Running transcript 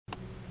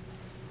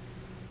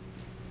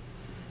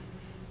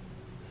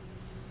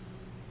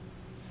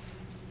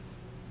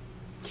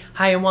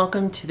Hi, and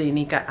welcome to the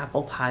Anika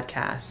Apple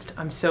Podcast.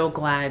 I'm so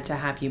glad to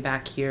have you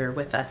back here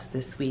with us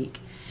this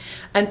week.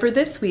 And for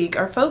this week,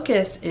 our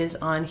focus is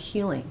on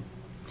healing.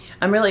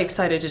 I'm really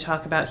excited to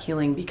talk about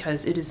healing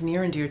because it is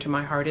near and dear to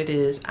my heart. It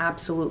is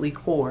absolutely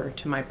core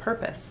to my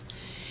purpose.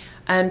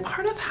 And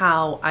part of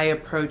how I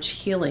approach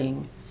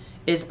healing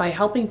is by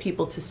helping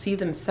people to see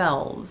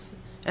themselves.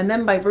 And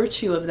then by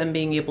virtue of them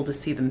being able to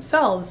see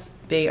themselves,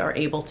 they are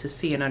able to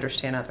see and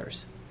understand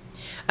others.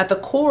 At the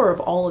core of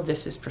all of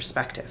this is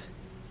perspective.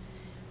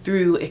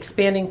 Through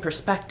expanding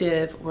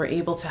perspective, we're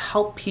able to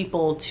help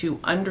people to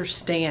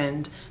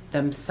understand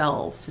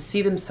themselves, to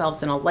see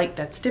themselves in a light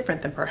that's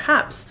different than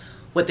perhaps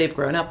what they've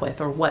grown up with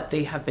or what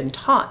they have been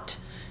taught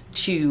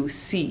to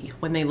see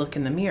when they look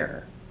in the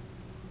mirror.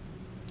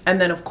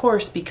 And then, of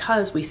course,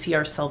 because we see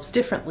ourselves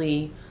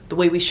differently, the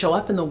way we show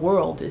up in the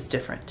world is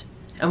different.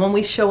 And when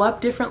we show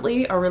up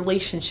differently, our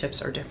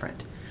relationships are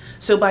different.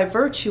 So by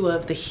virtue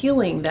of the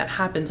healing that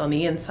happens on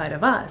the inside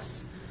of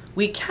us,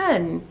 we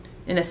can,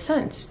 in a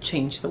sense,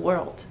 change the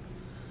world.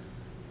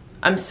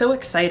 I'm so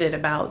excited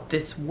about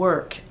this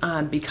work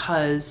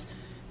because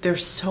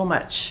there's so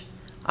much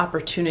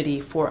opportunity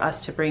for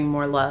us to bring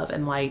more love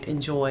and light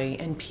and joy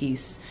and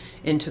peace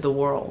into the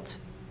world.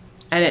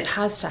 And it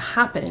has to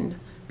happen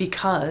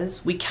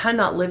because we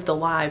cannot live the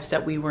lives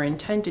that we were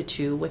intended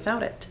to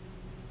without it.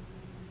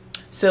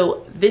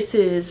 So this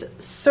is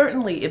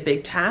certainly a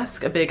big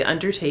task, a big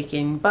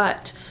undertaking,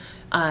 but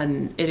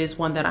it is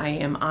one that I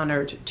am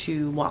honored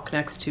to walk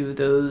next to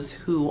those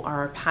who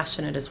are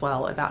passionate as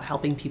well about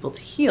helping people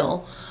to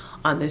heal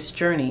on this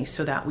journey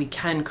so that we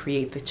can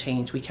create the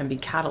change, we can be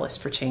catalysts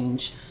for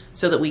change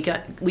so that we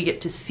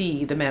get to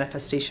see the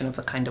manifestation of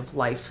the kind of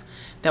life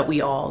that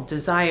we all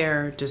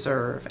desire,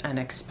 deserve, and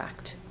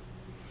expect.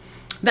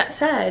 That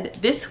said,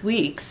 this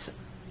week's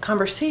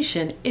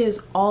conversation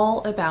is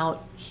all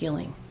about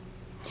healing.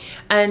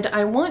 And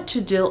I want to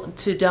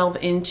delve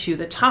into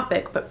the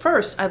topic, but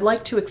first I'd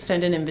like to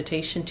extend an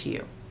invitation to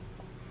you.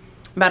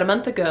 About a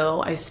month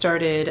ago, I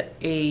started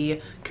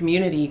a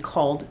community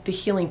called the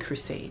Healing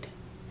Crusade.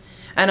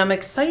 And I'm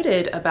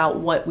excited about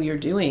what we are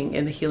doing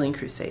in the Healing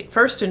Crusade.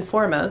 First and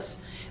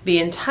foremost, the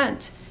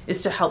intent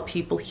is to help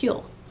people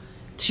heal,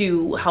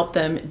 to help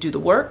them do the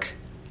work,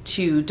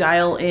 to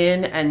dial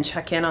in and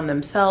check in on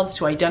themselves,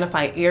 to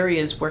identify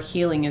areas where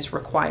healing is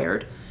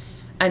required,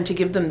 and to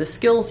give them the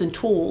skills and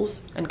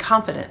tools and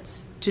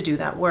confidence to do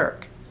that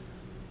work,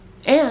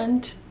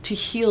 and to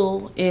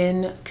heal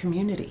in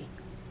community.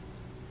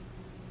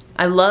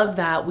 I love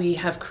that we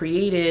have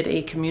created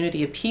a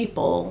community of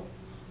people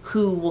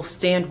who will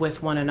stand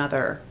with one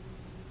another.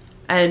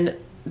 And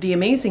the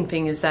amazing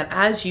thing is that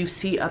as you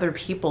see other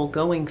people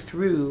going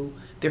through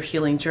their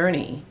healing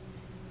journey,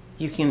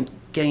 you can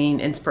gain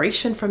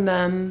inspiration from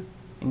them,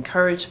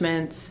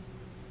 encouragement,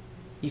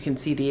 you can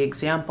see the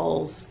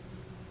examples.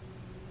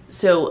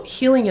 So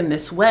healing in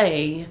this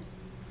way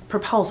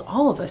propels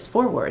all of us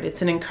forward.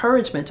 It's an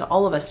encouragement to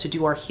all of us to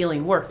do our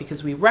healing work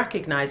because we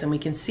recognize and we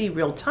can see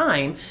real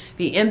time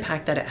the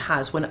impact that it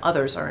has when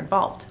others are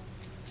involved.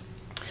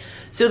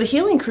 So the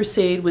Healing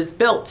Crusade was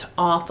built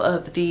off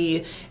of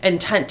the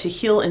intent to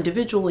heal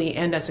individually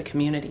and as a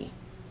community.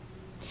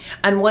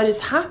 And what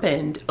has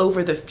happened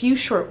over the few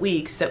short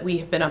weeks that we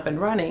have been up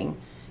and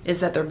running is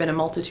that there have been a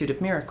multitude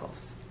of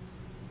miracles.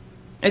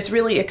 It's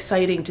really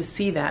exciting to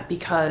see that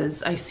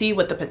because I see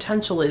what the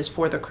potential is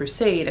for the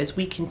crusade as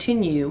we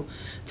continue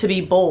to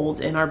be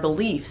bold in our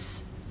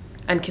beliefs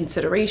and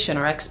consideration,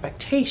 our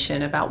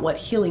expectation about what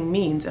healing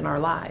means in our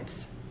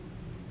lives.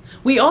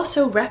 We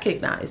also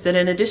recognize that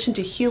in addition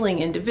to healing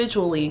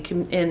individually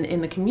in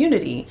the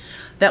community,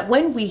 that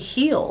when we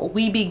heal,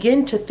 we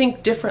begin to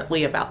think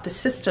differently about the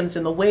systems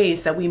and the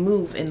ways that we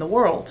move in the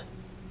world.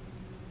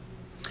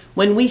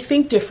 When we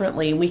think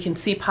differently, we can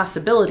see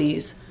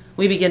possibilities.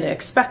 We begin to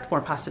expect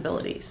more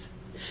possibilities.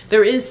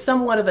 There is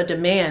somewhat of a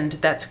demand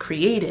that's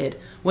created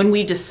when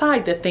we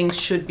decide that things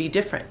should be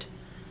different.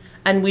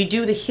 And we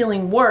do the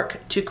healing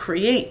work to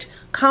create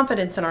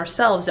confidence in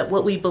ourselves that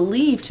what we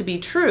believe to be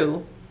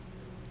true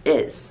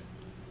is.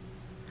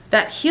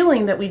 That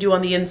healing that we do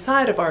on the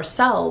inside of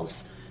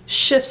ourselves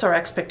shifts our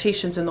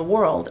expectations in the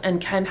world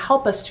and can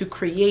help us to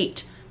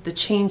create the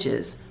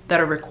changes that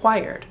are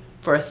required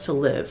for us to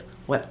live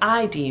what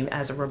I deem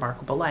as a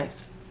remarkable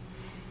life.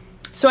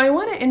 So I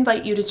want to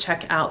invite you to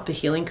check out the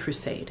Healing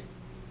Crusade.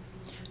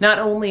 Not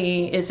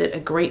only is it a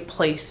great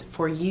place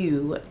for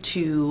you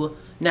to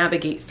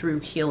navigate through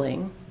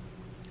healing,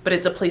 but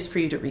it's a place for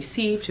you to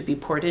receive, to be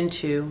poured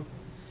into.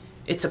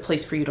 It's a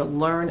place for you to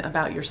learn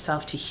about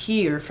yourself, to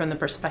hear from the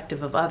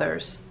perspective of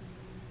others.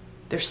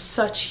 There's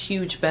such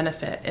huge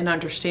benefit in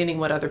understanding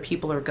what other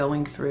people are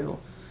going through.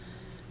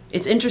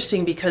 It's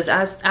interesting because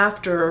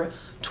after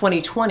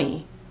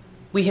 2020,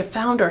 we have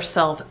found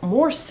ourselves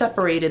more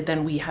separated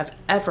than we have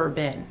ever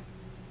been.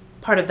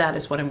 Part of that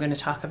is what I'm going to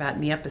talk about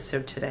in the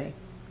episode today.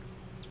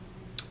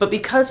 But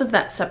because of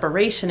that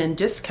separation and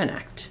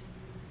disconnect,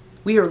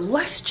 we are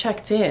less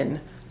checked in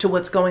to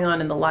what's going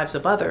on in the lives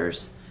of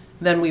others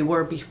than we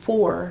were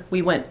before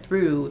we went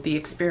through the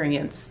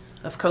experience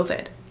of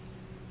COVID.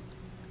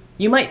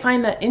 You might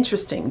find that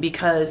interesting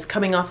because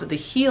coming off of the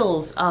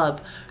heels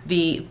of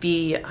the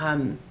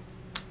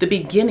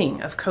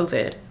beginning of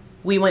COVID,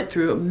 we went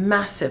through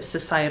massive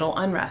societal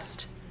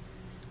unrest.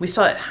 We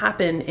saw it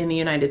happen in the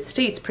United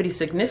States pretty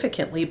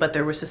significantly, but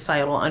there was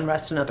societal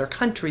unrest in other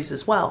countries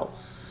as well.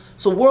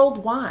 So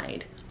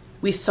worldwide,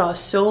 we saw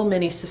so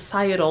many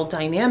societal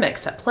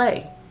dynamics at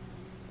play.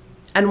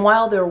 And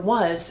while there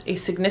was a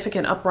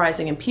significant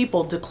uprising in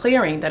people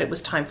declaring that it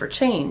was time for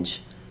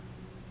change,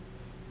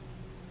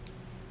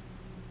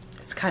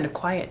 it's kind of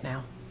quiet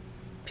now.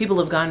 People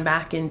have gone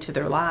back into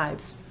their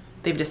lives.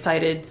 They've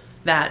decided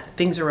that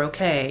things are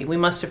okay. We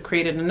must have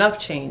created enough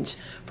change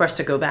for us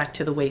to go back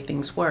to the way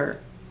things were.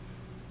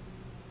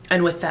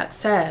 And with that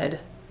said,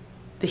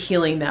 the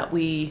healing that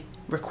we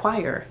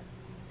require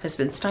has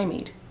been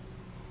stymied.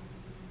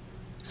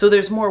 So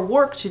there's more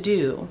work to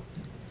do.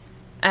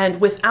 And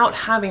without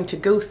having to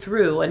go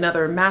through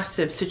another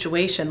massive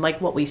situation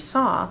like what we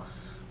saw,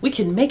 we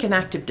can make an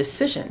active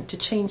decision to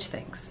change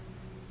things.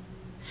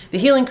 The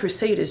Healing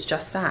Crusade is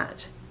just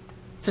that.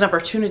 It's an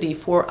opportunity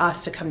for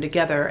us to come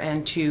together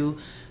and to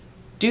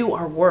do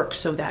our work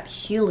so that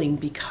healing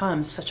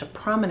becomes such a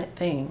prominent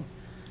thing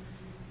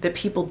that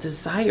people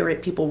desire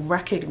it, people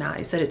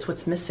recognize that it's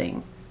what's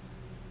missing,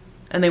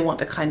 and they want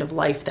the kind of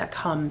life that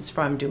comes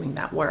from doing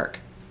that work.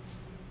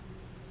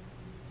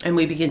 And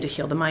we begin to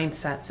heal the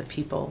mindsets of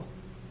people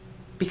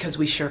because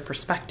we share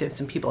perspectives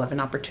and people have an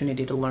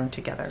opportunity to learn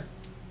together.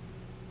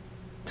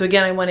 So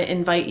again, I want to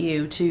invite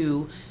you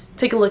to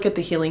take a look at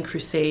the Healing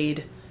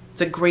Crusade.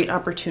 It's a great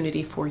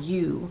opportunity for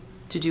you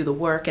to do the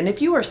work. And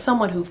if you are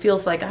someone who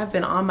feels like I've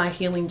been on my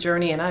healing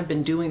journey and I've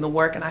been doing the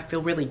work and I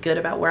feel really good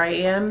about where I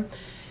am,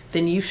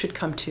 then you should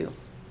come too.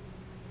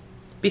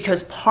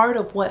 Because part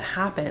of what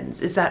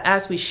happens is that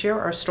as we share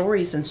our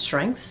stories and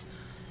strengths,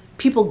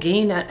 people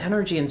gain that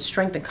energy and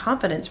strength and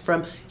confidence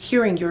from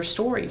hearing your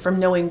story, from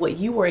knowing what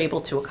you were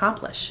able to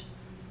accomplish.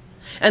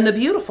 And the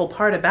beautiful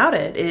part about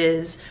it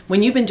is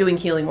when you've been doing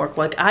healing work,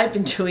 like I've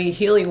been doing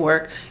healing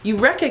work, you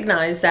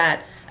recognize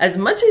that as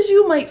much as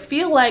you might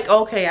feel like,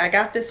 okay, I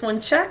got this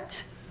one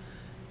checked,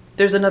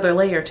 there's another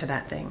layer to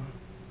that thing.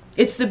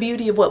 It's the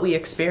beauty of what we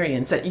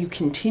experience, that you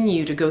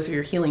continue to go through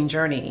your healing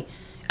journey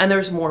and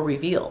there's more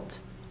revealed.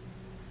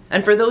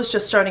 And for those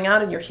just starting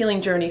out in your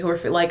healing journey who are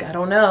like, I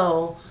don't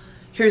know,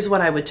 here's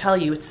what I would tell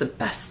you. It's the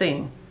best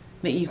thing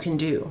that you can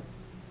do.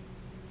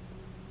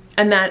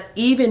 And that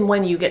even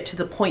when you get to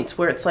the points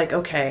where it's like,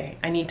 okay,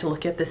 I need to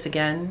look at this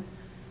again,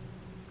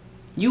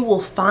 you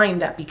will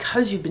find that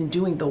because you've been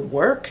doing the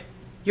work,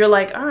 you're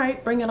like, all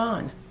right, bring it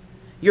on.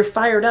 You're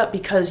fired up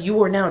because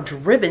you are now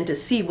driven to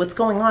see what's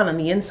going on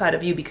the inside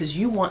of you because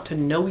you want to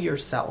know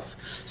yourself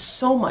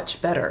so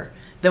much better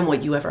than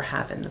what you ever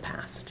have in the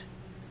past.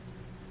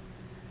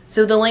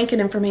 So the link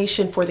and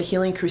information for the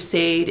Healing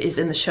Crusade is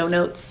in the show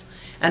notes,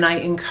 and I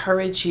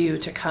encourage you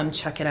to come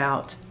check it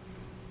out.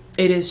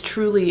 It is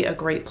truly a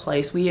great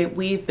place.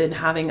 We've been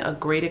having a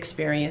great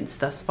experience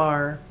thus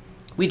far.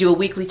 We do a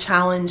weekly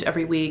challenge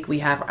every week. We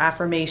have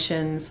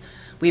affirmations.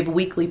 We have a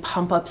weekly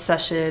pump-up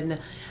session.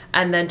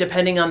 And then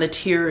depending on the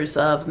tiers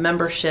of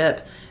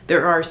membership,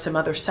 there are some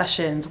other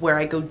sessions where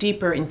I go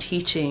deeper in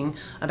teaching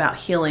about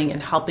healing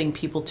and helping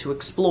people to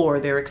explore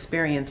their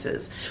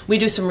experiences. We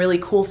do some really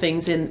cool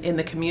things in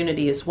the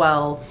community as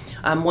well.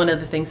 One of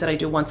the things that I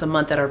do once a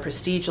month at our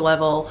prestige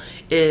level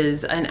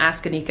is an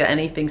Ask Anika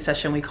Anything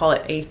session. We call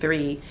it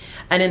A3.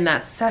 And in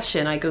that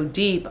session, I go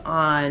deep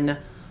on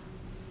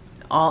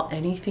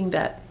anything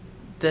that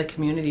the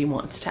community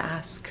wants to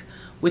ask,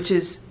 which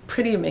is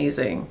pretty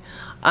amazing.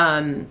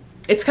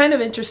 It's kind of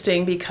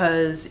interesting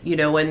because,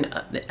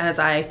 as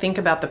I think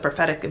about the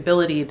prophetic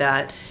ability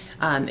that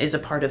is a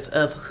part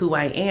of who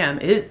I am,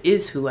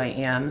 is who I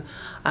am,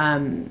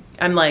 I'm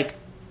like,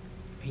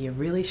 are you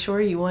really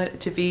sure you want it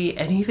to be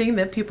anything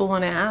that people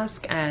want to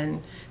ask?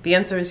 And the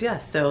answer is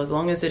yes. So as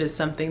long as it is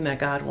something that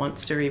God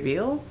wants to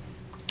reveal,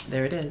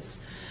 there it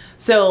is.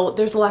 So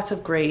there's lots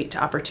of great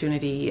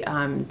opportunity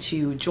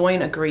to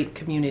join a great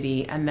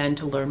community and then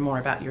to learn more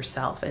about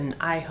yourself. And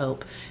I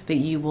hope that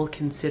you will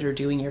consider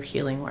doing your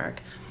healing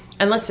work.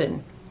 And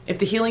listen, if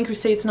the Healing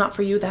Crusade's not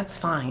for you, that's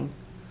fine.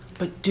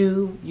 But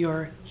do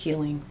your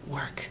healing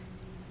work.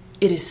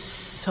 It is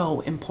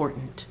so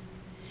important.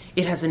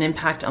 It has an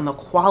impact on the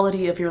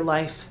quality of your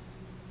life,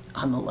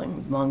 on the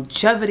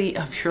longevity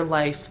of your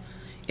life,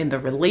 in the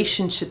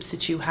relationships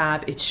that you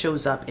have. It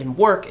shows up in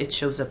work, it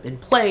shows up in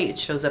play, it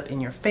shows up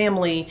in your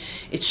family,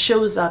 it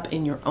shows up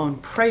in your own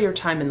prayer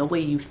time and the way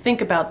you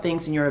think about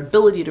things and your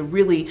ability to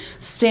really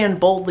stand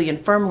boldly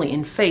and firmly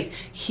in faith.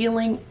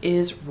 Healing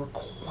is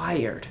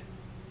required.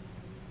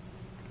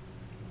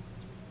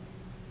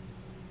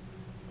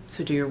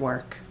 So do your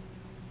work.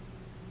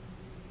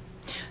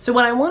 So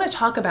what I want to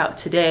talk about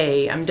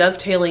today, I'm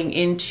dovetailing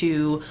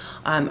into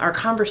our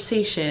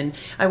conversation.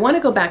 I want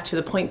to go back to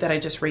the point that I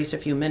just raised a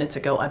few minutes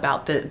ago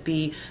about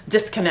the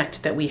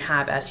disconnect that we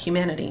have as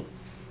humanity.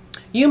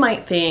 You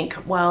might think,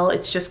 well,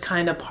 it's just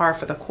kind of par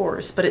for the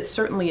course, but it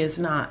certainly is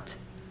not.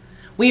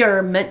 We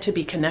are meant to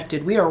be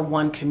connected. We are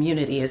one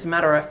community. As a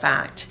matter of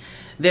fact,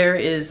 There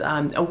is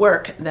a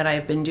work that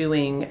I've been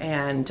doing,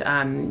 and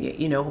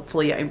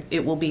hopefully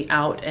it will be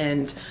out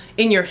and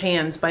in your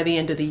hands by the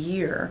end of the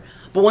year.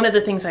 But one of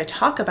the things I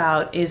talk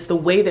about is the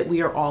way that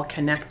we are all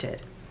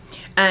connected.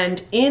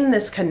 And in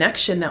this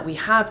connection that we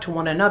have to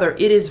one another,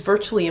 it is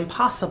virtually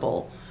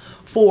impossible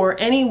for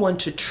anyone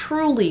to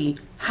truly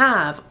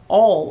have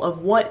all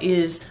of what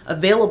is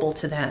available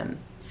to them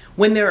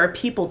when there are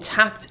people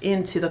tapped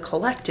into the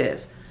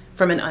collective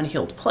from an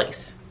unhealed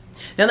place.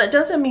 Now, that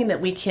doesn't mean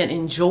that we can't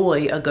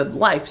enjoy a good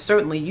life.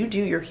 Certainly, you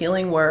do your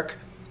healing work.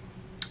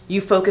 You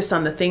focus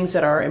on the things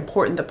that are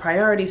important, the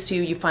priorities to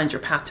you. You find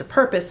your path to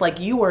purpose. Like,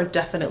 you are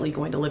definitely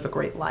going to live a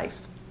great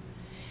life.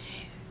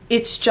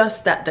 It's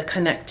just that the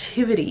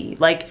connectivity,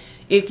 like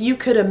if you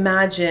could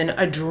imagine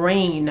a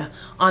drain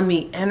on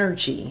the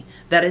energy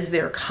that is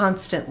there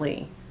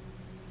constantly,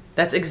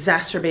 that's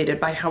exacerbated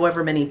by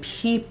however many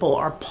people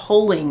are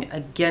pulling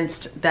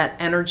against that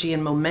energy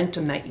and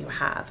momentum that you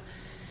have.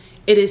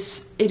 It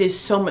is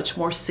so much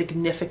more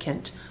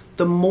significant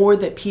the more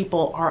that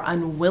people are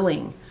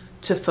unwilling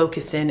to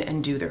focus in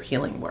and do their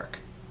healing work.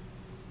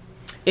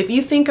 If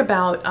you think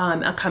about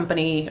a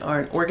company or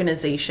an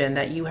organization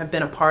that you have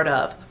been a part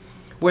of,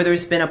 where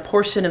there's been a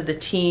portion of the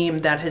team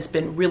that has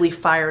been really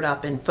fired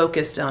up and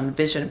focused on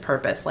vision and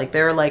purpose, like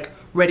they're like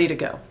ready to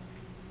go.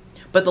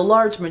 But the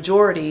large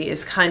majority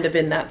is kind of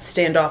in that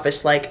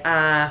standoffish, like,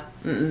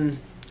 I'm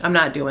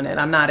not doing it.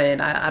 I'm not in.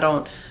 I'm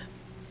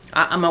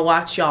gonna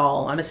watch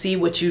y'all. I'm gonna see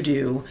what you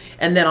do.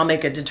 And then I'll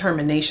make a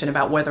determination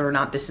about whether or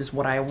not this is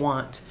what I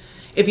want.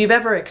 If you've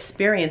ever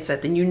experienced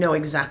that, then you know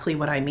exactly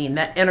what I mean,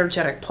 that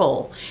energetic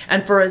pull.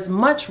 And for as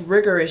much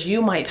rigor as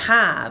you might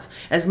have,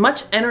 as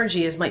much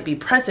energy as might be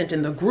present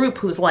in the group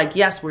who's like,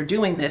 yes, we're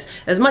doing this,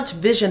 as much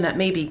vision that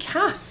may be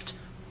cast,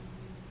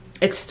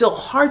 it's still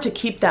hard to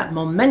keep that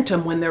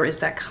momentum when there is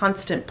that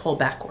constant pull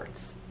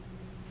backwards.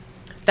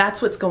 That's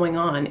what's going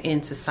on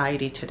in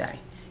society today.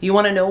 You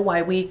want to know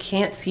why we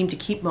can't seem to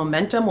keep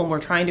momentum when we're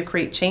trying to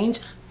create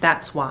change?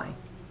 That's why.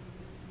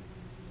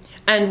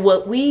 And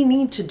what we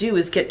need to do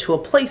is get to a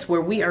place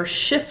where we are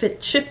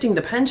shifting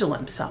the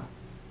pendulum some,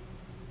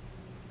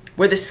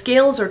 where the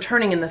scales are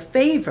turning in the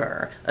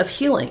favor of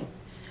healing.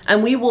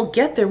 And we will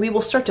get there. We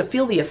will start to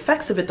feel the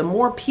effects of it the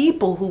more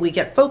people who we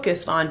get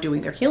focused on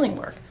doing their healing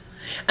work.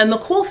 And the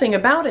cool thing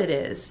about it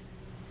is,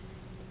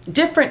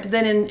 different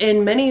than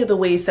in many of the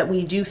ways that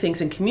we do things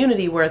in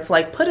community, where it's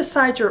like put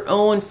aside your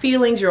own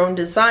feelings, your own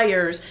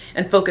desires,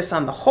 and focus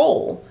on the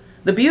whole.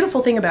 The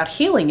beautiful thing about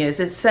healing is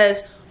it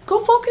says,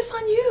 go focus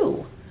on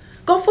you.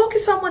 Go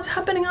focus on what's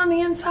happening on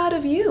the inside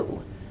of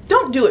you.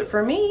 Don't do it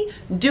for me,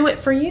 do it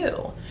for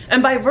you.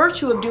 And by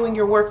virtue of doing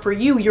your work for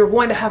you, you're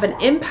going to have an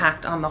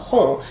impact on the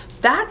whole.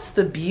 That's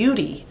the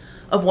beauty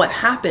of what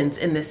happens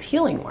in this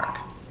healing work.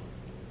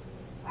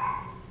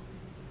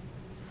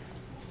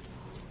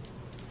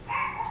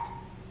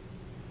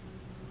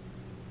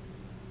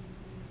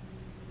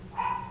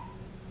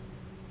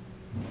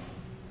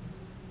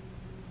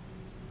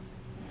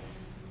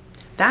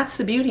 That's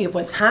the beauty of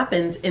what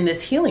happens in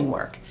this healing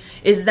work,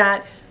 is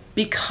that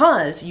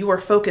because you are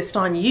focused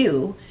on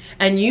you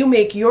and you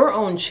make your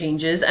own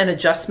changes and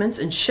adjustments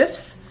and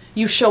shifts,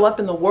 you show up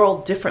in the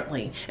world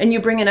differently and you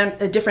bring in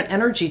a different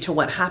energy to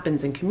what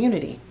happens in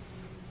community.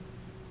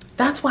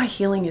 That's why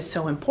healing is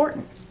so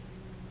important.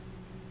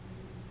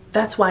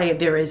 That's why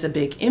there is a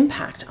big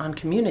impact on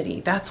community.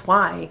 That's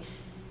why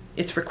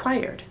it's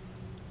required.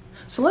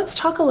 So let's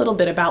talk a little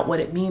bit about what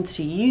it means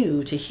to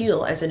you to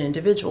heal as an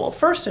individual.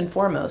 First and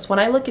foremost, when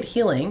I look at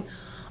healing,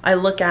 I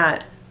look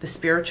at the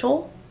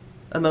spiritual,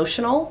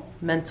 emotional,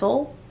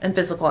 mental, and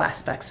physical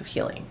aspects of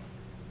healing.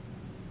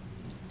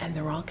 And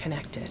they're all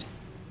connected.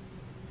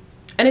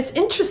 And it's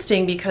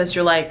interesting because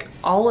you're like,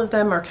 all of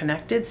them are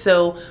connected.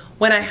 So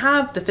when I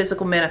have the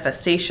physical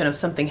manifestation of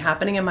something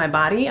happening in my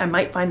body, I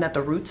might find that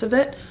the roots of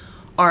it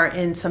are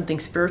in something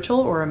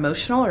spiritual or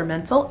emotional or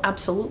mental.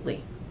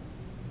 Absolutely.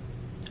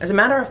 As a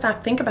matter of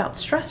fact, think about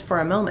stress for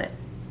a moment.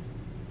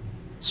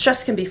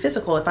 Stress can be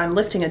physical. If I'm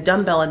lifting a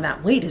dumbbell and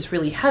that weight is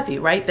really heavy,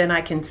 right? Then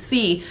I can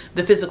see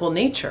the physical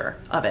nature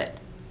of it.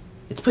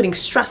 It's putting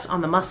stress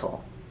on the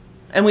muscle.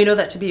 And we know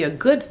that to be a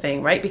good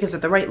thing, right? Because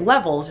at the right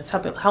levels, it's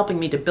helping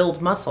me to build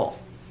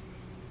muscle.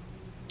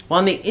 Well,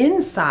 on the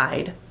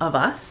inside of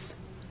us,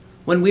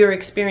 when we are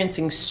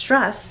experiencing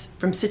stress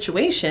from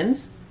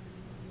situations,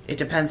 it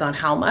depends on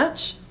how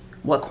much,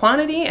 what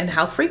quantity, and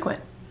how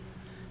frequent.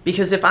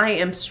 Because if I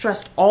am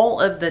stressed all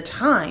of the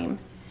time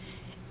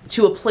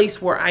to a place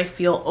where I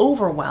feel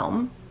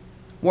overwhelmed,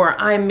 where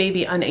I'm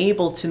maybe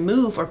unable to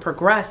move or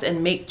progress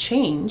and make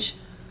change,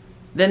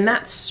 then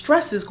that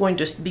stress is going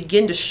to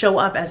begin to show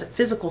up as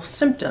physical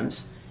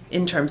symptoms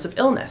in terms of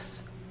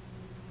illness.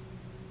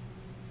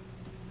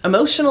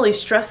 Emotionally,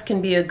 stress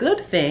can be a good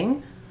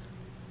thing.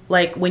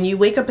 Like when you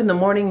wake up in the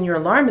morning and your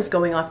alarm is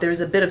going off, there's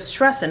a bit of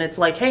stress and it's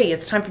like, hey,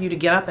 it's time for you to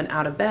get up and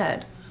out of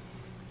bed.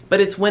 But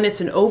it's when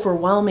it's an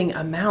overwhelming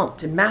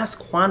amount in mass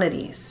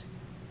quantities.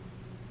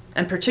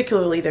 And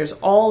particularly there's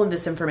all of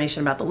this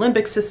information about the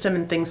limbic system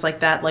and things like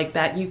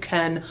that you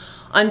can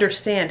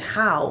understand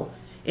how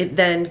it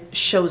then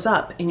shows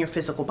up in your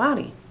physical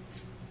body.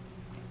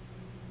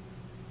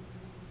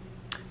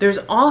 There's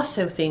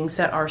also things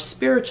that are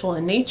spiritual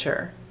in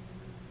nature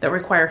that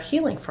require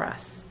healing for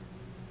us.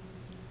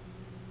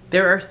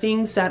 There are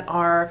things that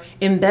are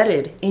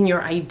embedded in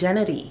your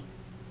identity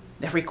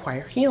that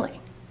require healing.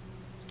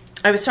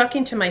 I was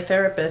talking to my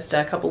therapist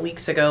a couple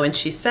weeks ago, and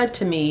she said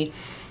to me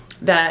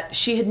that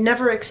she had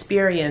never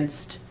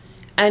experienced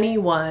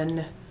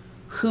anyone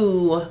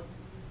who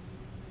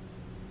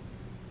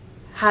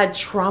had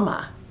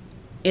trauma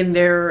in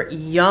their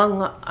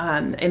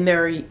in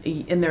their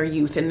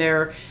youth, in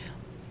their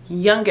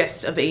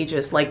youngest of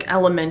ages, like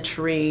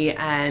elementary,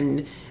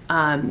 and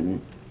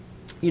from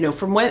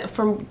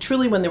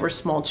truly when they were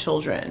small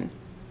children.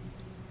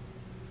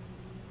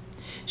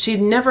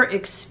 She'd never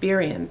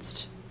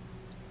experienced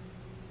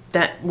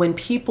that when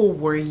people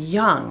were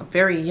young,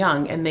 very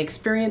young, and they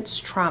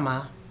experienced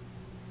trauma,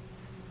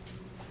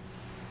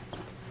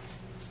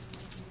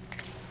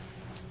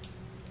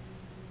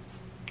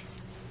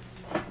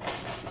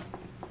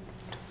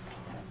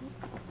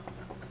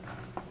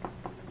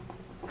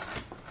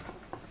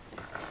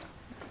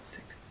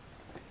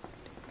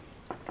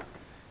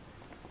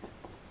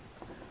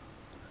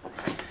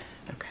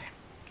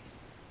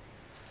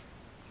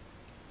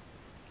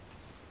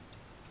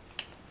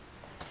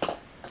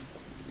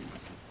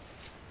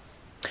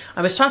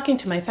 I was talking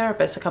to my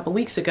therapist a couple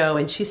weeks ago,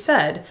 and she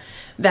said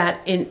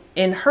that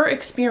in her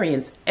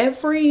experience,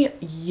 every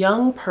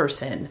young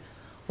person,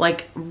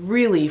 like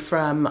really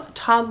from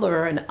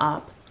toddler and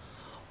up,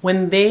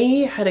 when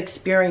they had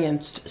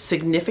experienced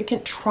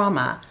significant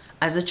trauma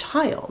as a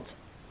child,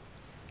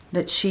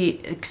 that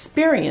she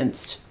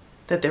experienced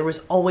that there was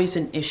always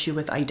an issue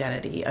with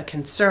identity, a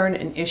concern,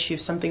 an issue,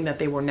 something that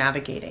they were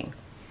navigating.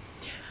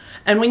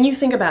 And when you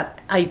think about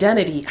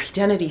identity,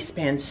 identity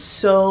spans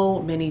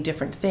so many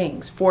different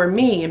things. For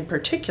me in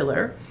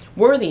particular,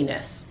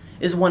 worthiness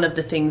is one of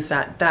the things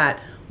that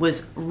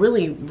was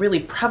really, really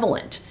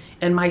prevalent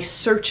in my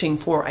searching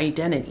for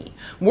identity.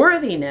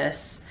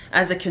 Worthiness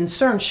as a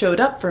concern showed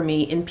up for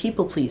me in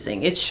people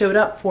pleasing. It showed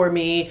up for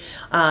me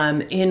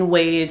in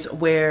ways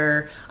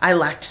where I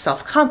lacked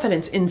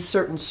self-confidence in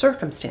certain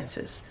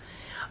circumstances.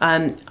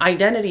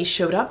 Identity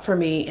showed up for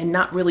me in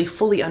not really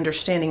fully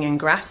understanding and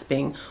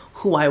grasping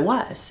who I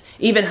was,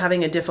 even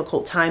having a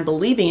difficult time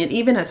believing it,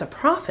 even as a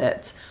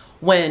prophet,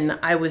 when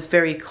I was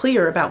very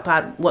clear about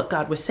God, what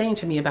God was saying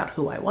to me about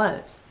who I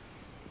was.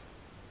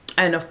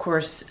 And of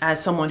course,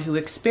 as someone who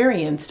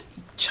experienced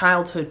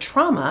childhood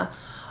trauma,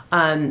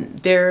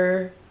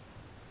 there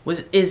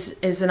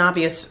is an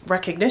obvious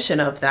recognition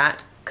of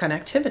that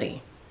connectivity.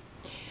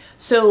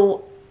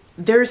 So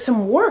there's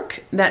some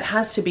work that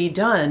has to be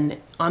done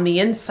on the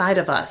inside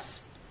of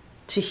us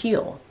to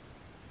heal.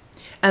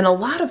 And a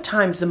lot of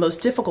times the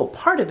most difficult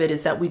part of it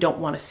is that we don't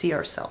want to see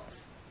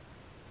ourselves.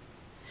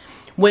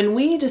 When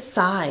we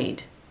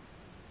decide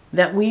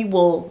that we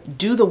will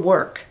do the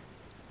work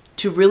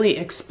to really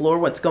explore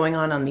what's going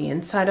on the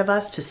inside of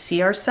us, to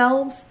see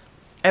ourselves,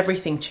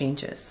 everything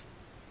changes.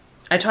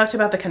 I talked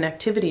about the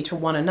connectivity to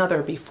one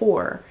another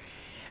before,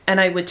 and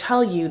I would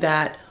tell you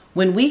that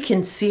when we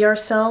can see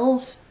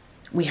ourselves,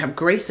 we have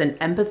grace and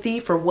empathy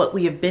for what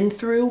we have been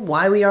through,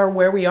 why we are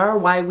where we are,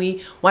 why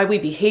we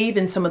behave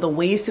in some of the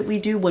ways that we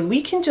do. When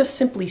we can just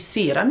simply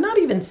see it, I'm not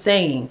even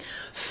saying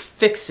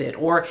fix it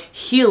or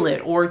heal it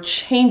or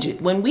change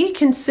it. When we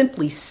can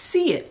simply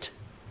see it,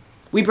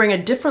 we bring a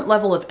different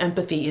level of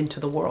empathy into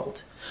the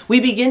world.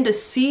 We begin to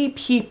see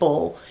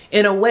people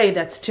in a way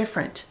that's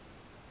different.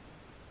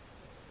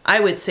 I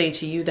would say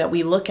to you that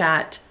we look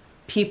at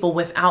people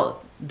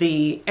without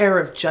the air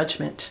of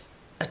judgment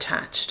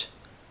attached.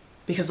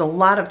 Because a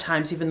lot of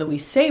times, even though we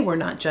say we're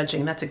not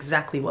judging, that's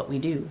exactly what we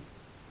do.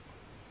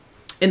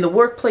 In the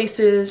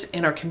workplaces,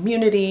 in our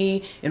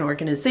community, in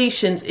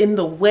organizations, in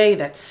the way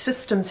that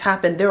systems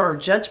happen, there are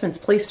judgments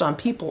placed on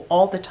people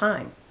all the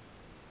time.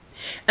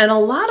 And a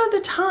lot of the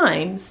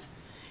times,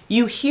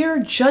 you hear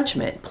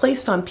judgment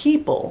placed on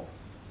people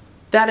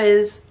that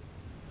is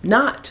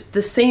not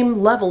the same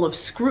level of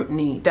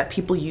scrutiny that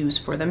people use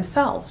for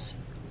themselves.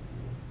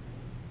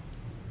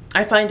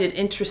 I find it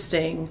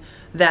interesting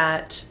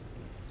that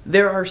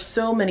there are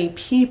so many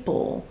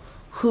people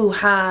who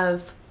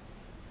have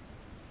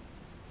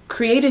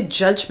created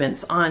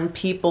judgments on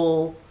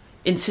people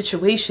in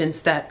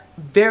situations that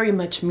very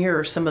much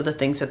mirror some of the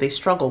things that they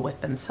struggle with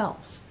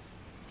themselves.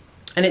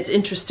 And it's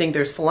interesting,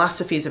 there's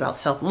philosophies about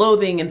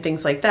self-loathing and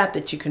things like that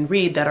that you can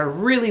read that are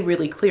really,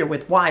 really clear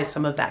with why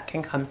some of that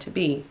can come to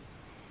be.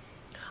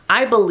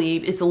 I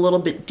believe it's a little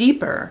bit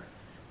deeper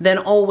than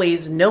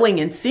always knowing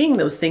and seeing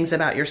those things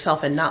about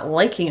yourself and not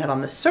liking it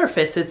on the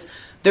surface.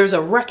 There's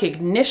a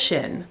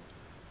recognition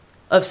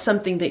of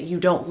something that you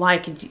don't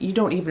like and you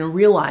don't even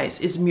realize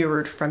is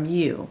mirrored from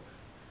you.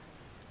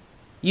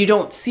 You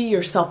don't see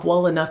yourself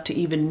well enough to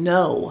even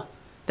know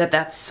that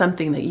that's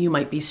something that you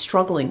might be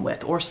struggling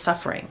with or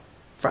suffering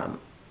from.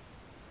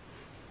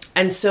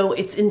 And so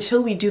it's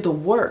until we do the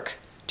work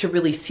to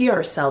really see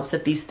ourselves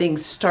that these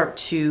things start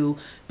to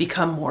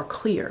become more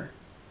clear.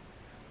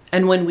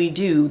 And when we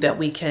do, that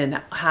we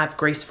can have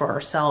grace for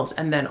ourselves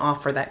and then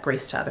offer that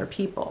grace to other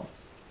people.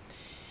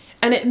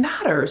 And it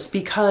matters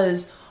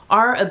because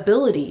our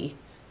ability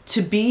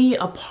to be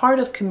a part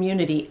of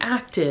community,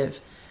 active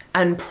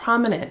and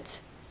prominent,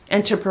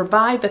 and to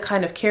provide the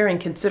kind of care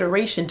and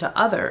consideration to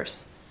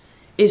others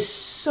is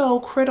so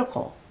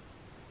critical.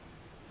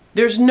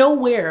 There's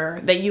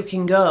nowhere that you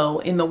can go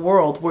in the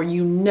world where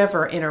you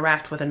never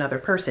interact with another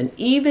person,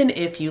 even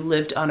if you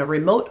lived on a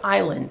remote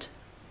island.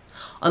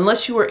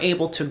 Unless you were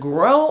able to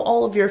grow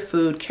all of your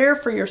food, care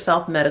for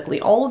yourself medically,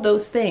 all of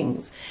those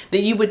things,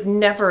 that you would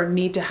never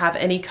need to have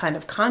any kind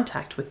of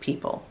contact with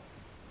people,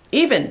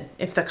 even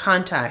if the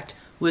contact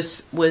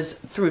was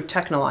through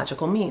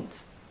technological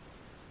means.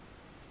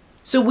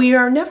 So we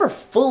are never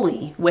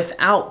fully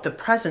without the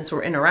presence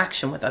or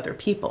interaction with other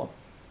people.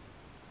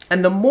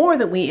 And the more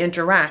that we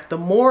interact, the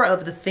more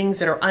of the things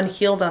that are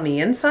unhealed on the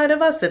inside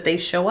of us that they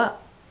show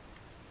up.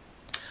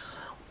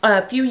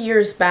 A few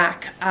years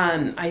back,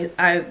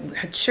 I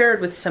had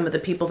shared with some of the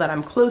people that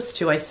I'm close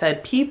to, I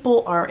said,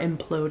 people are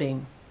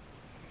imploding.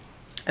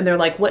 And they're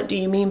like, what do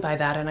you mean by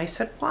that? And I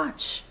said,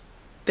 watch.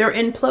 They're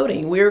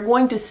imploding. We are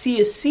going to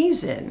see a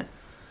season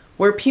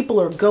where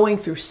people are going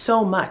through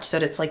so much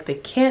that it's like they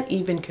can't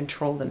even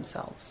control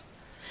themselves.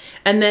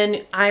 And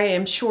then I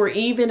am sure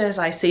even as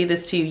I say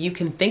this to you, you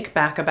can think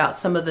back about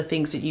some of the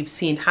things that you've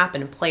seen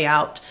happen and play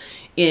out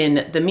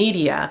in the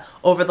media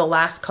over the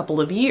last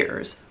couple of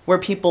years where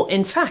people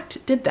in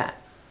fact did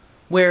that,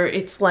 where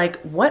it's like,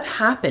 what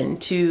happened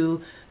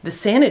to the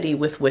sanity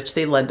with which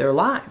they led their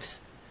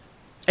lives?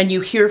 And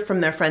you hear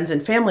from their friends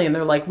and family and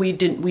they're like, we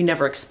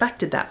never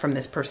expected that from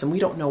this person. We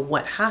don't know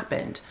what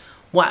happened.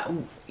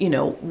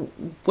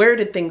 Where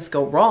did things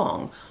go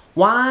wrong?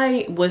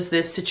 Why was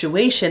this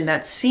situation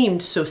that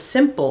seemed so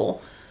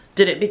simple,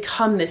 did it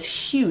become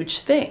this huge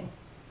thing?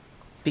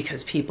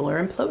 Because people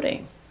are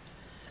imploding.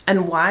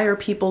 And why are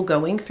people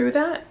going through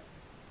that?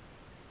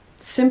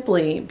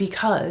 Simply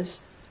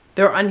because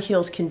they're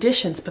unhealed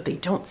conditions, but they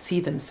don't see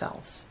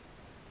themselves.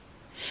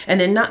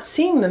 And in not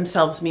seeing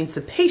themselves means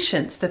the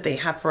patience that they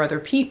have for other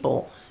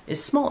people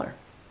is smaller.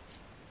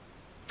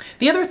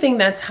 The other thing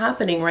that's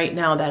happening right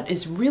now that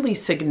is really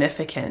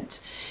significant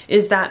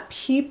is that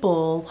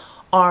people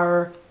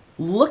are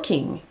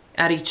looking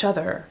at each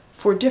other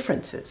for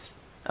differences.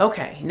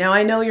 Okay, now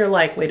I know you're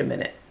like, wait a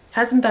minute,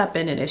 hasn't that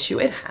been an issue?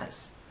 It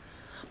has.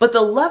 But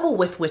the level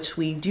with which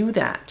we do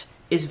that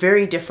is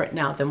very different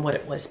now than what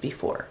it was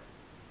before.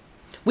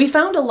 We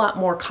found a lot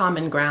more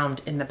common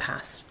ground in the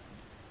past.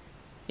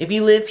 If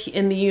you live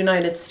in the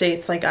United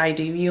States like I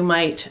do, you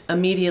might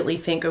immediately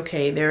think,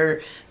 okay,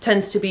 there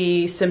tends to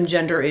be some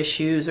gender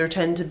issues, there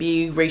tend to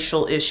be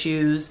racial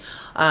issues,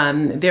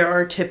 there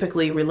are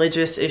typically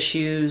religious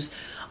issues,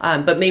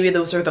 but maybe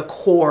those are the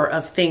core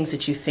of things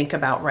that you think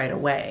about right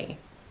away.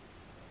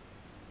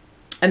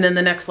 And then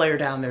the next layer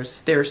down,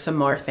 there's some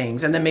more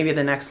things, and then maybe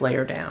the next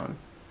layer down.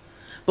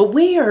 But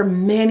we are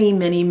many,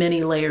 many,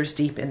 many layers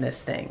deep in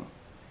this thing.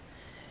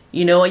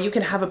 You know, you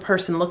can have a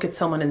person look at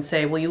someone and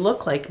say, well, you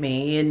look like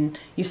me and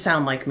you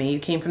sound like me. You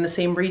came from the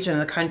same region of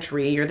the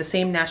country. You're the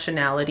same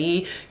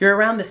nationality. You're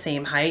around the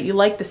same height. You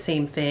like the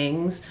same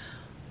things,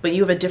 but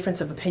you have a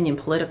difference of opinion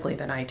politically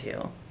than I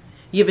do.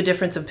 You have a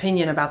difference of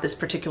opinion about this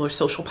particular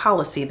social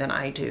policy than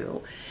I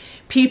do.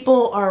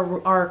 People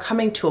are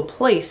coming to a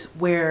place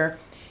where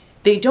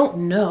they don't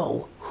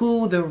know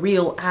who the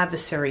real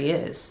adversary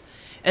is.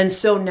 And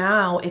so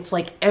now it's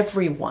like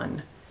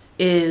everyone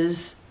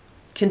is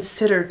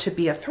considered to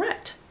be a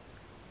threat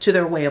to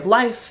their way of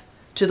life,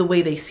 to the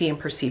way they see and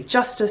perceive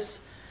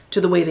justice,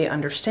 to the way they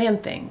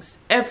understand things.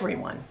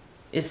 Everyone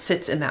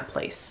sits in that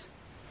place.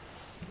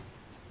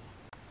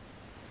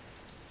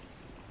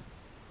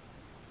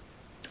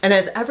 And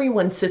as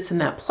everyone sits in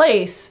that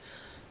place,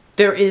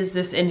 there is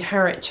this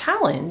inherent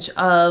challenge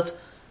of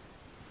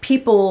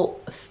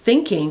people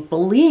thinking,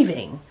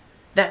 believing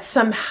that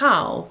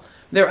somehow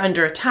they're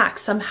under attack.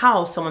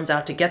 Somehow someone's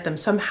out to get them.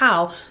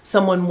 Somehow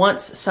someone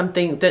wants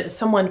something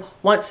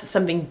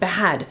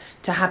bad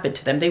to happen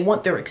to them. They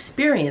want their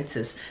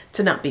experiences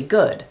to not be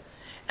good.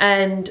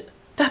 And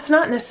that's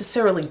not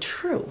necessarily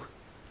true.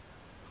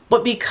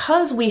 But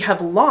because we have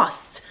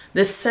lost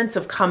this sense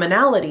of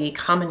commonality,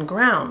 common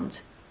ground,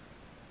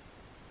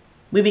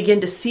 we begin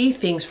to see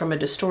things from a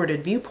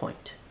distorted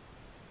viewpoint.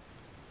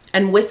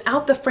 And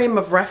without the frame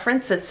of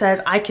reference that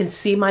says, I can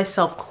see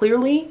myself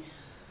clearly,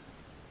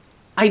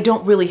 I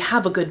don't really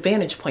have a good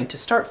vantage point to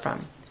start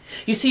from.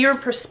 You see, your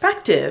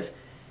perspective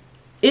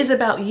is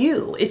about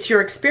you. It's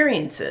your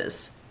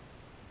experiences.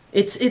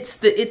 It's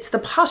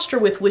the posture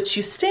with which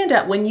you stand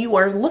at when you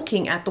are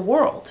looking at the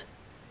world.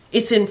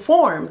 It's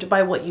informed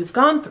by what you've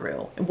gone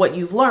through, and what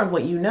you've learned,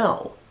 what you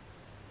know.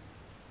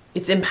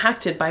 It's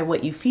impacted by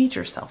what you feed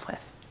yourself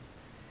with.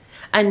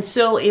 And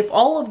so if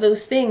all of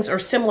those things are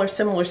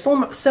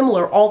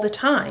similar all the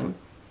time,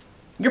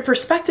 your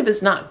perspective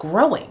is not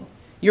growing.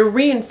 You're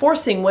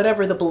reinforcing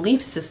whatever the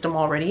belief system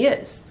already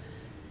is.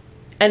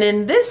 And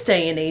in this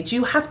day and age,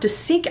 you have to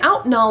seek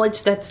out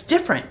knowledge that's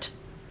different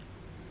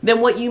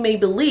than what you may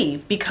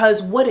believe,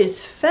 because what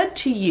is fed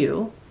to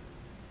you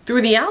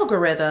through the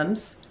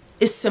algorithms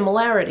is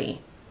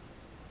similarity.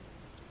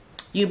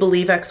 You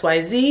believe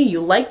XYZ,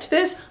 you liked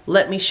this,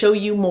 let me show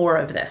you more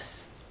of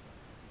this.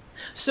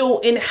 So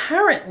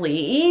inherently,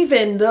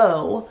 even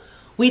though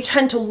we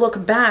tend to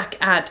look back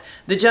at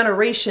the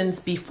generations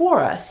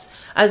before us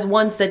as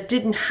ones that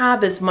didn't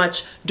have as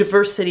much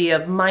diversity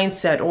of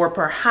mindset, or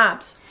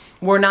perhaps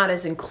were not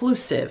as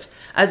inclusive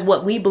as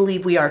what we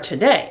believe we are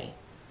today,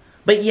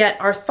 but yet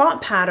our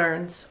thought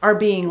patterns are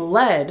being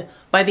led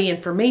by the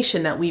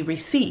information that we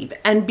receive.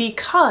 And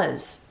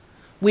because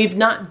we've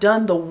not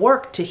done the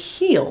work to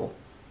heal,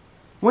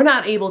 we're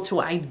not able to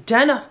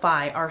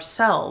identify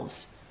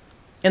ourselves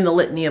in the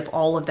litany of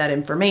all of that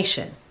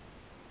information.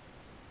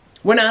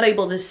 We're not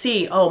able to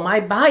see, oh,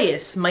 my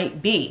bias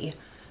might be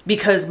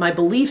because my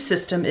belief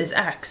system is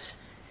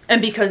X,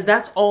 and because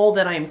that's all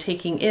that I'm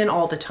taking in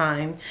all the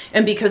time,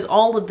 and because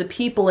all of the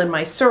people in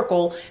my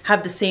circle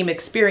have the same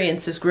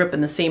experiences, grew up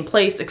in the same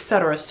place,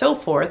 etc., so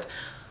forth.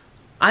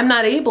 I'm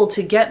not able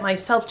to get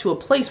myself to a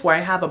place where I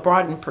have a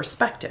broadened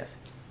perspective.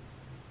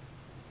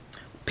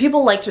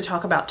 People like to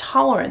talk about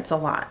tolerance a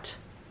lot,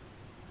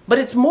 but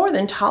it's more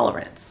than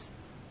tolerance.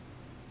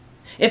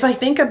 If I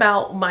think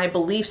about my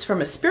beliefs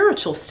from a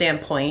spiritual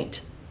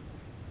standpoint,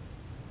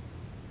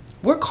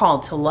 we're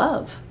called to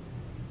love.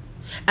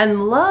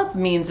 And love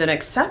means an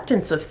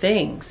acceptance of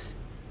things,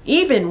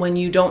 even when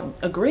you don't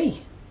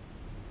agree.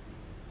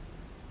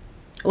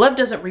 Love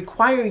doesn't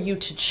require you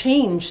to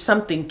change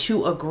something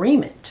to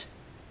agreement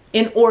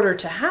in order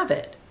to have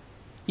it.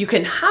 You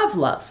can have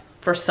love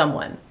for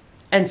someone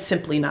and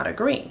simply not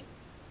agree.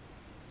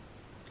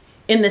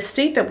 In the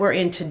state that we're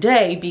in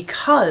today,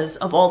 because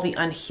of all the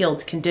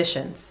unhealed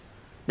conditions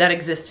that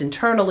exist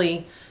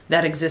internally,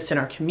 that exist in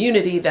our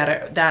community,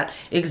 that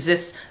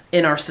exists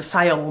in our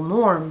societal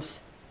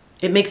norms,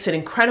 it makes it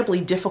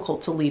incredibly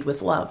difficult to lead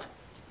with love.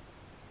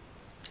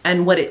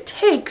 And what it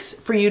takes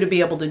for you to be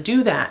able to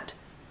do that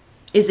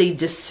is a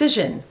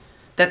decision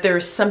that there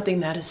is something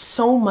that is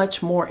so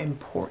much more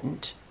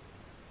important,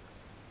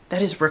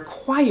 that is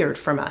required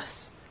from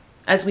us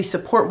as we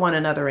support one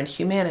another in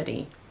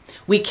humanity.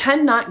 We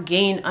cannot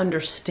gain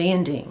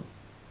understanding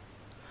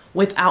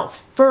without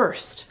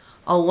first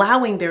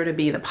allowing there to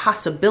be the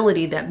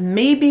possibility that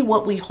maybe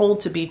what we hold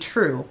to be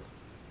true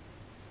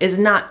is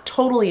not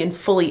totally and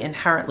fully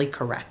inherently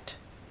correct.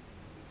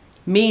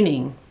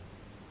 Meaning,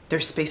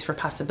 there's space for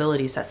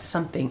possibilities that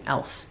something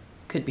else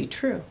could be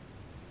true.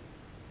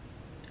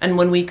 And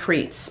when we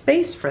create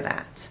space for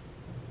that,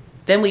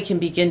 then we can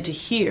begin to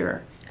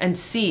hear and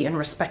see and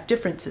respect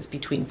differences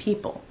between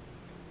people.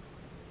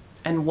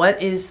 And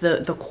what is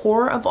the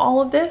core of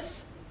all of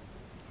this?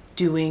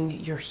 Doing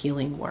your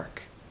healing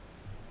work.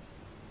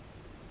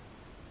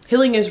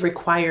 Healing is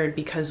required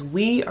because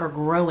we are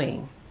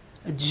growing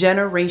a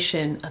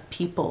generation of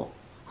people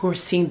who are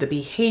seeing the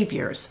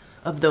behaviors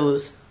of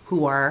those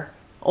who are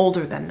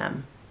older than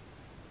them.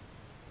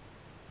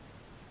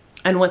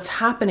 And what's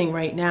happening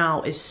right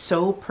now is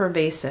so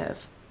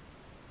pervasive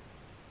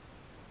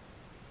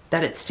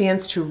that it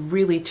stands to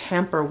really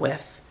tamper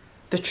with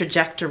the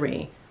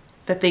trajectory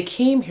that they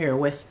came here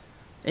with,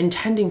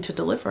 intending to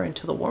deliver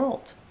into the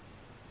world.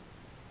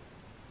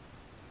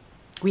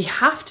 We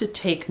have to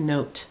take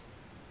note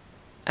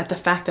at the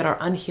fact that our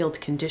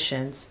unhealed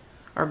conditions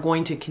are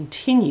going to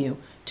continue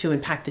to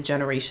impact the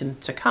generation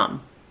to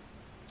come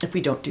if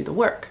we don't do the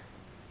work.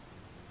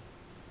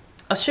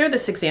 I'll share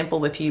this example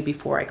with you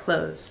before I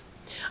close.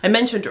 I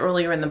mentioned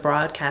earlier in the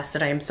broadcast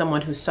that I am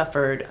someone who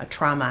suffered a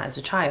trauma as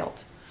a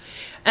child.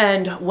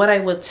 And what I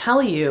will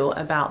tell you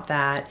about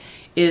that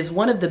is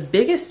one of the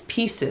biggest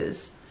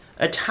pieces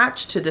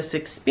attached to this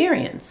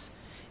experience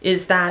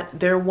is that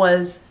there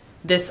was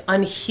this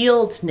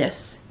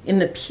unhealedness in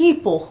the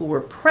people who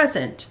were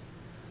present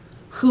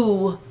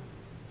who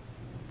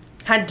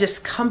had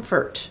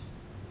discomfort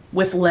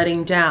with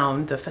letting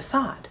down the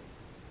facade.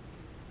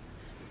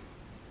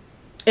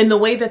 In the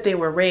way that they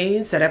were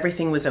raised, that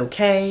everything was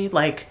okay,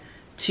 like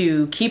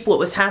to keep what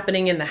was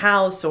happening in the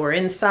house or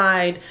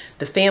inside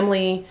the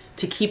family,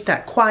 to keep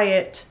that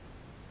quiet,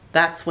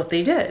 that's what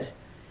they did.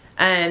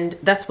 And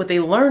that's what they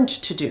learned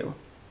to do.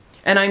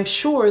 And I'm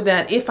sure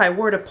that if I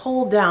were to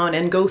pull down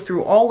and go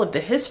through all of the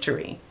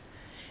history,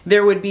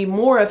 there would be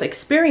more of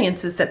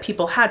experiences that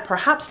people had,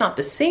 perhaps not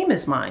the same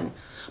as mine,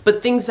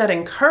 but things that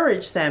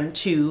encourage them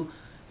to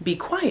be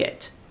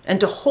quiet and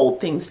to hold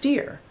things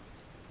dear.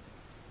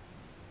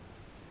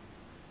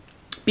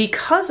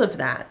 Because of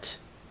that,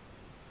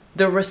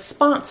 the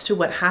response to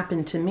what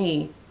happened to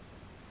me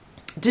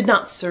did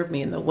not serve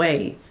me in the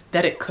way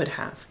that it could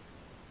have.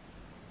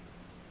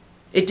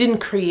 It didn't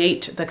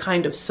create the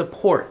kind of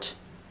support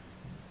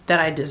that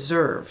I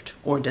deserved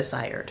or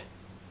desired.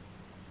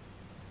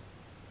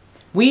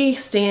 We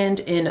stand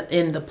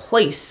in the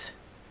place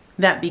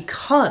that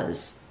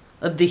because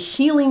of the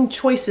healing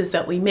choices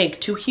that we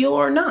make, to heal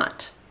or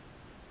not,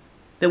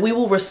 that we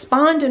will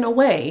respond in a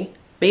way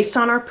based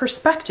on our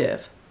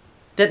perspective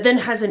that then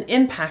has an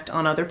impact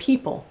on other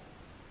people.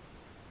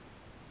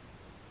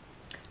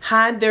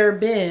 Had there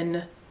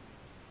been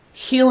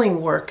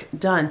healing work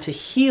done to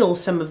heal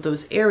some of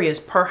those areas,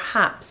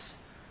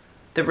 perhaps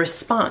the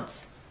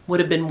response would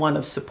have been one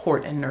of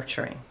support and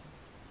nurturing.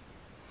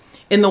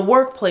 In the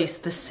workplace,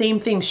 the same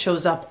thing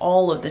shows up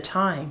all of the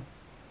time.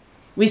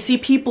 We see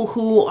people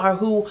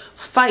who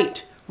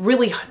fight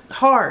really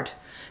hard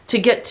to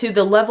get to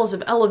the levels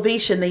of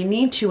elevation they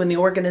need to in the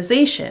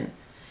organization.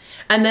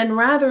 And then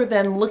rather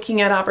than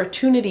looking at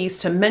opportunities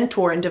to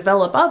mentor and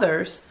develop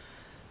others,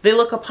 they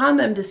look upon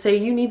them to say,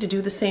 you need to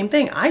do the same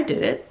thing. I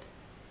did it.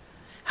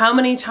 How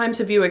many times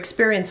have you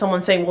experienced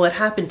someone saying, well, it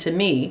happened to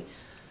me,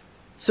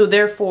 so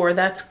therefore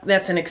that's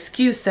an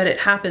excuse that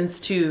it happens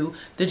to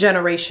the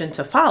generation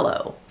to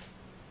follow?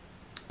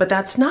 But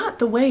that's not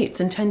the way it's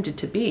intended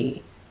to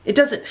be. It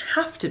doesn't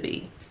have to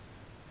be.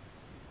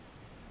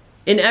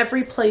 In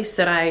every place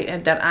that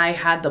I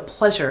had the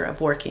pleasure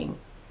of working,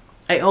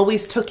 I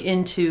always took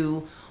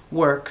into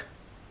work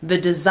the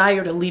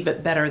desire to leave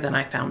it better than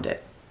I found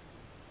it.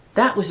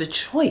 That was a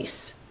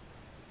choice.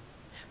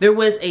 There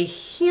was a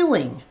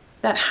healing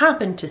that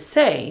happened to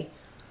say,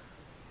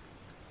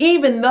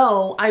 even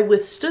though I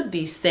withstood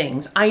these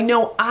things, I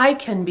know I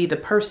can be the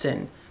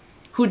person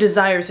who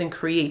desires and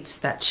creates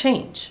that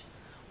change.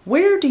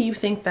 Where do you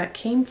think that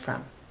came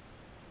from?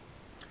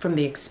 From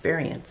the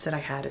experience that I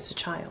had as a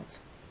child,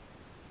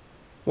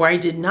 where I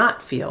did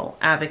not feel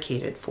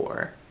advocated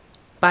for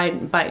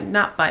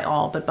not by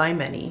all, but by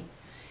many.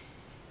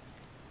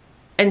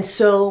 And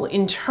so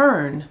in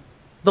turn,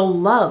 the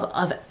love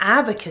of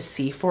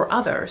advocacy for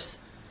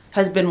others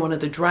has been one of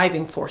the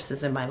driving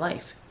forces in my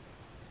life.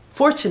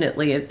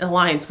 Fortunately, it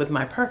aligns with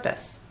my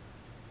purpose.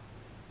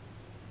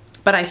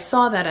 But I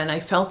saw that and I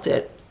felt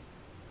it,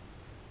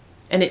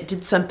 and it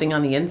did something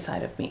on the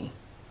inside of me.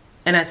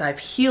 And as I've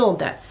healed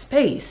that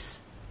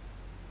space,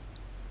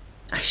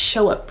 I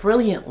show up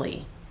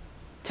brilliantly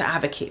to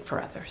advocate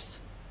for others.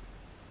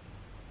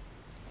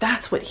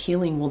 That's what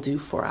healing will do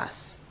for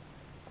us.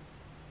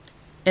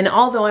 And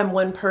although I'm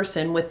one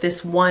person with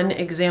this one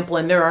example,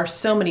 and there are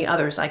so many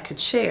others I could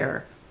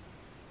share,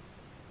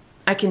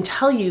 I can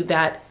tell you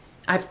that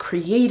I've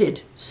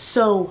created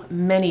so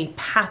many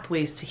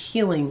pathways to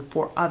healing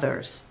for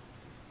others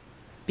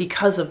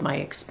because of my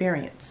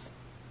experience.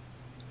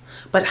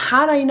 But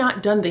had I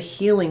not done the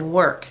healing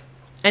work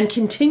and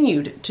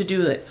continued to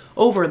do it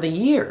over the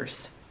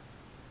years,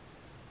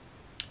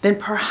 then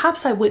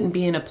perhaps I wouldn't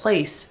be in a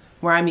place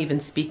where I'm even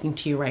speaking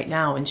to you right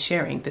now and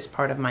sharing this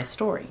part of my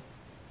story.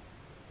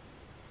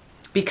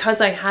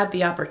 Because I had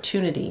the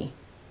opportunity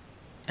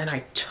and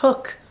I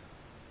took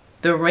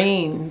the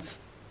reins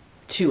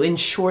to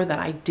ensure that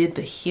I did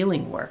the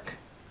healing work,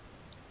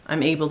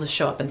 I'm able to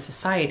show up in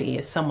society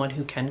as someone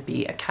who can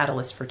be a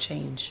catalyst for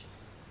change,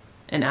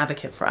 an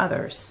advocate for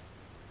others,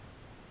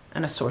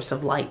 and a source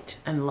of light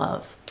and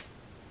love.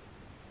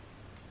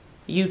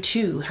 You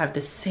too have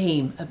the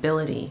same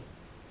ability.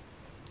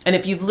 And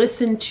if you've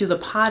listened to the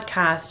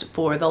podcast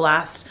for the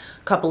last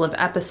couple of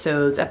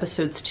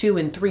episodes 2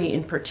 and 3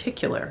 in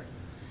particular,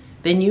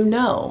 then you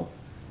know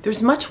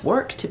there's much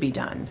work to be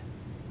done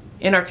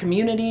in our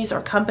communities,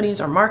 our companies,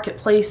 our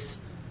marketplace,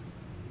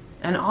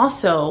 and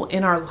also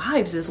in our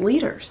lives as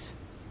leaders.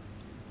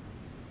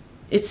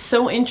 It's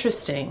so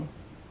interesting.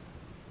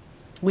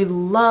 We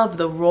love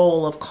the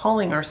role of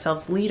calling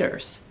ourselves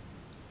leaders,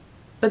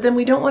 but then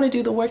we don't want to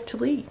do the work to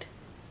lead.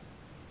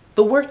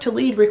 The work to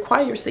lead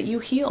requires that you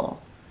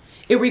heal.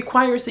 It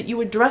requires that you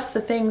address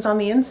the things on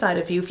the inside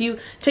of you. If you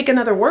take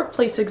another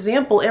workplace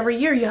example, every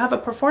year you have a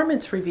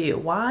performance review.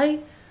 Why?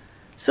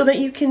 So that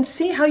you can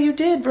see how you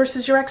did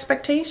versus your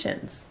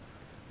expectations.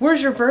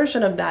 Where's your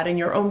version of that in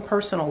your own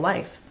personal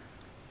life?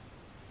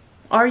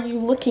 Are you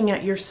looking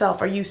at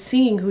yourself? Are you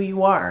seeing who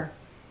you are?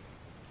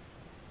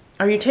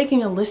 Are you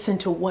taking a listen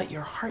to what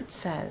your heart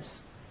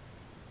says?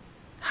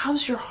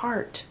 How's your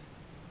heart?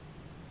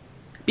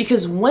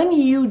 Because when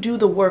you do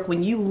the work,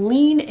 when you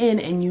lean in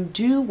and you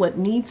do what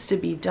needs to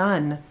be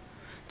done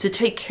to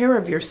take care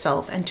of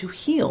yourself and to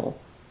heal,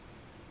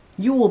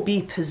 you will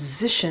be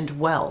positioned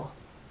well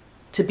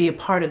to be a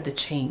part of the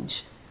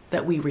change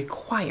that we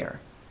require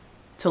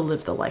to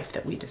live the life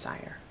that we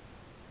desire.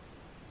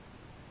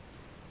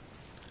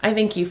 I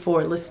thank you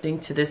for listening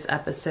to this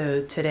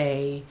episode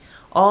today,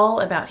 all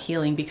about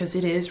healing, because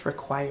it is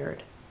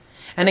required.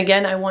 And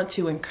again, I want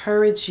to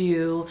encourage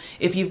you,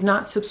 if you've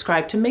not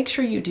subscribed, to make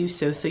sure you do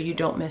so you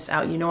don't miss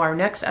out. You know, our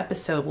next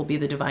episode will be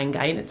the Divine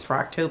Guidance for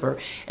October,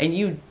 and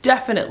you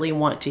definitely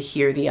want to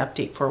hear the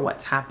update for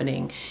what's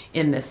happening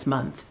in this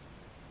month.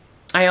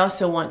 I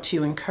also want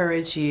to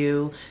encourage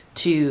you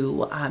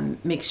to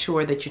make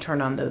sure that you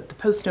turn on the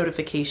post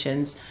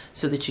notifications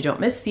so that you don't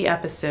miss the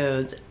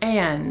episodes.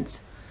 And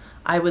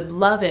I would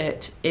love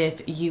it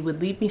if you would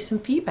leave me some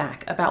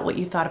feedback about what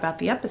you thought about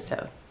the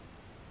episode.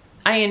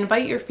 I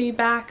invite your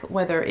feedback,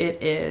 whether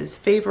it is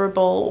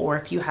favorable or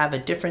if you have a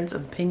difference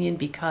of opinion,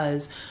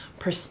 because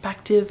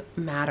perspective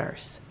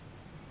matters.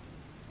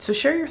 So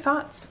share your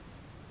thoughts.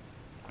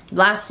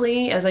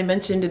 Lastly, as I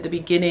mentioned at the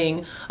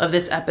beginning of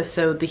this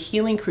episode, the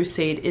Healing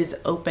Crusade is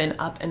open,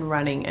 up and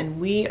running, and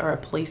we are a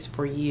place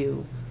for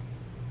you.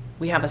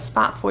 We have a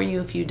spot for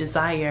you if you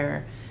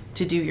desire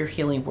to do your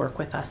healing work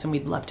with us, and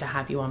we'd love to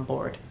have you on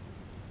board.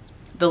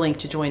 The link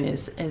to join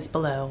is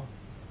below,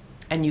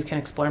 and you can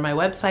explore my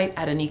website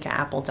at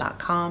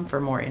anikaapple.com for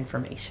more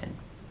information.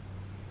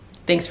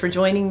 Thanks for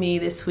joining me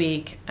this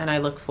week, and I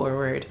look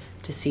forward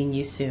to seeing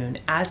you soon.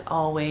 As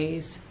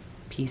always,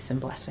 peace and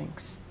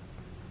blessings.